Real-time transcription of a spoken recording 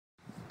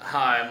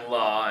I'm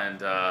Law,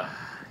 and,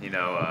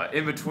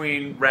 in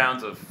between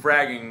rounds of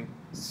fragging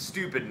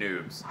stupid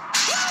noobs,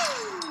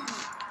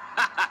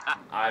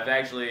 I've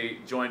actually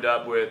joined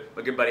up with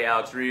my good buddy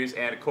Alex Reeves,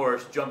 and of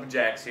course, Jumpin'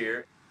 Jack's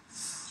here.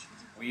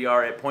 We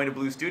are at Point of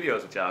Blue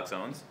Studios, which Alex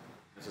owns.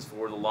 This is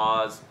for the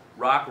Law's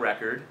rock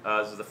record.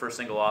 This is the first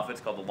single off it.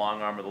 It's called The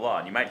Long Arm of the Law,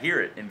 and you might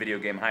hear it in Video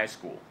Game High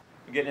School.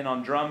 We're getting in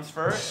on drums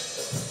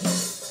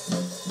first.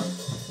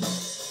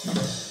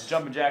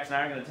 Jumpin' Jacks and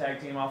I are going to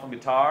tag team off on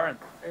guitar.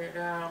 And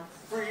I'm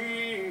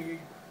free.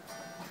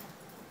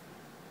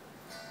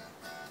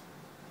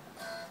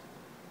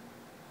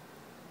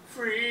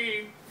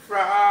 Free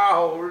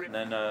fraud. And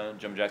then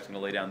Jumpin' Jack's going to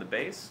lay down the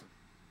bass.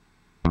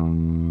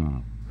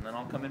 And then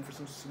I'll come in for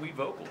some sweet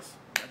vocals.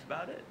 That's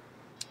about it.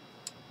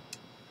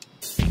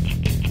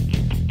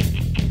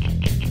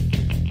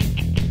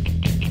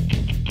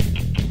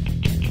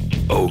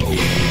 Oh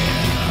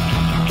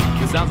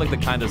yeah. It sounds like the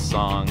kind of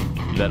song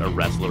that a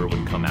wrestler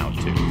would come out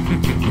to.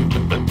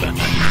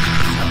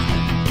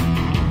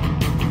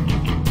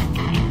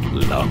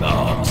 Long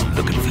arms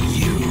looking for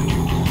you.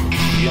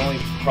 The only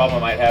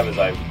problem I might have is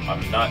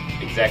I'm not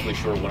exactly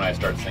sure when I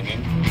start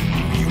singing.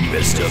 You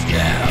messed up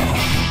now.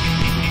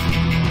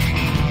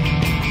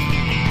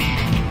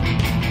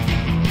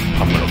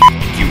 I'm gonna f***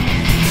 you.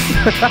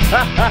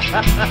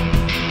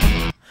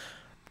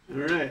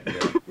 Alright.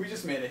 Yeah. We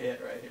just made a hit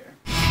right here.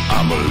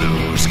 I'm a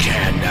loose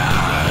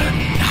cannon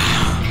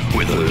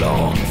with a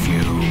long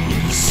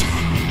fuse.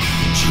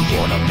 You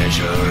wanna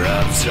measure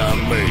up to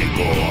me,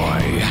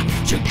 boy?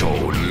 You're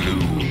gonna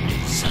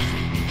lose.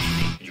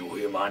 You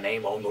hear my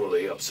name on the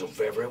lips of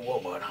every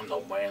woman. I'm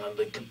the man that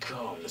they could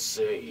come to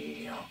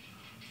see.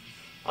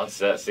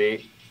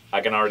 See,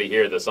 I can already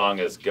hear the song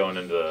is going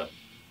into the...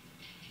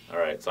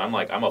 Alright, so I'm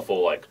a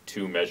full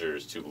 2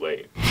 measures too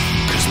late.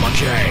 Cause my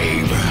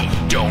game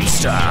don't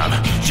stop.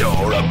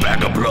 You're a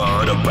bag of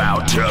blood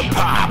about to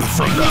pop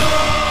from the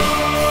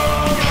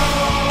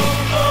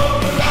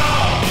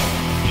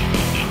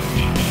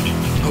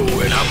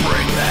when I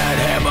bring that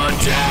hammer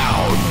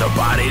down, the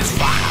body's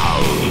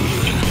foul.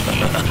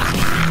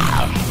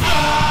 I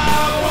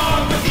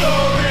want the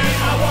glory,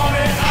 I want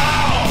it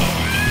all.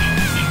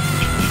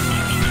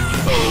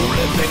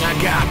 Only thing I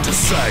got to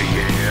say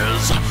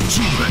is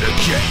you better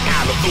get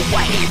out of the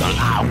way. The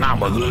long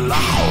arm of the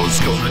law's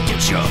gonna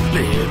get you.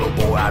 Little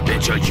boy, I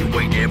bet you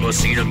ain't never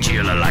seen a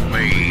killer like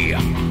me.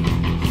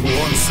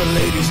 Once the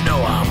ladies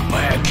know I'm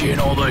back in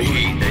all the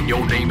heat, then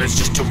your name is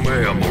just a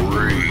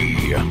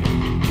memory.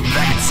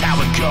 That's how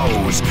it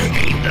goes.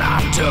 Ain't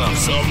life tough?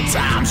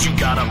 Sometimes you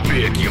gotta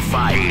pick your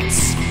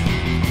fights.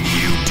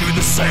 You do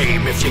the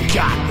same if you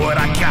got what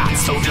I got.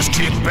 So just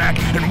kick back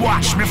and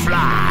watch me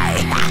fly.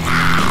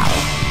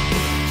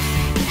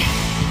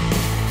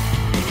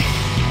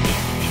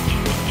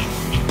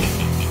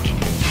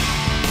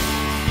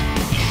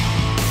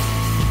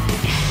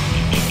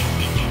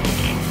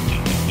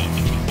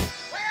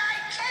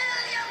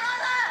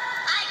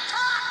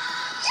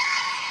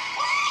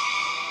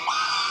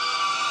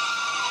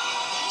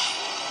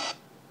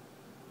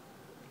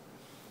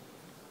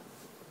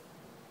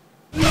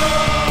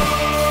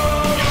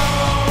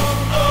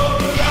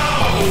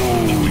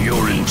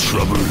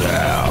 Trouble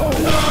now.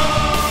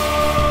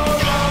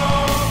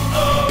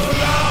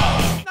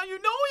 Now you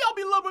know y'all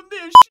be loving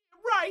this shit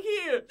right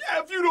here.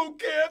 Yeah, if you don't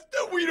care,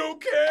 then we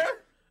don't care.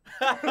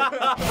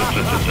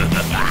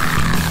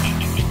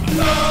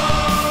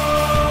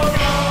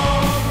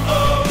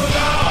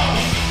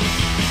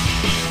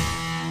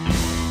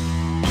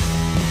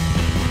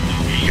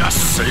 You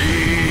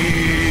see?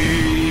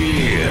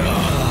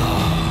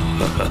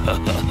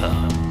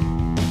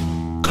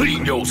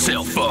 Clean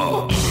yourself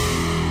up.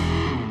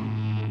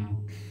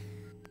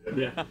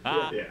 Yeah,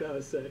 that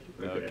was sick.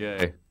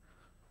 Okay.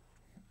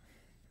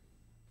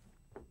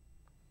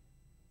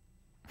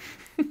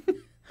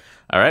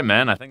 All right,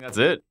 man. I think that's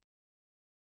it.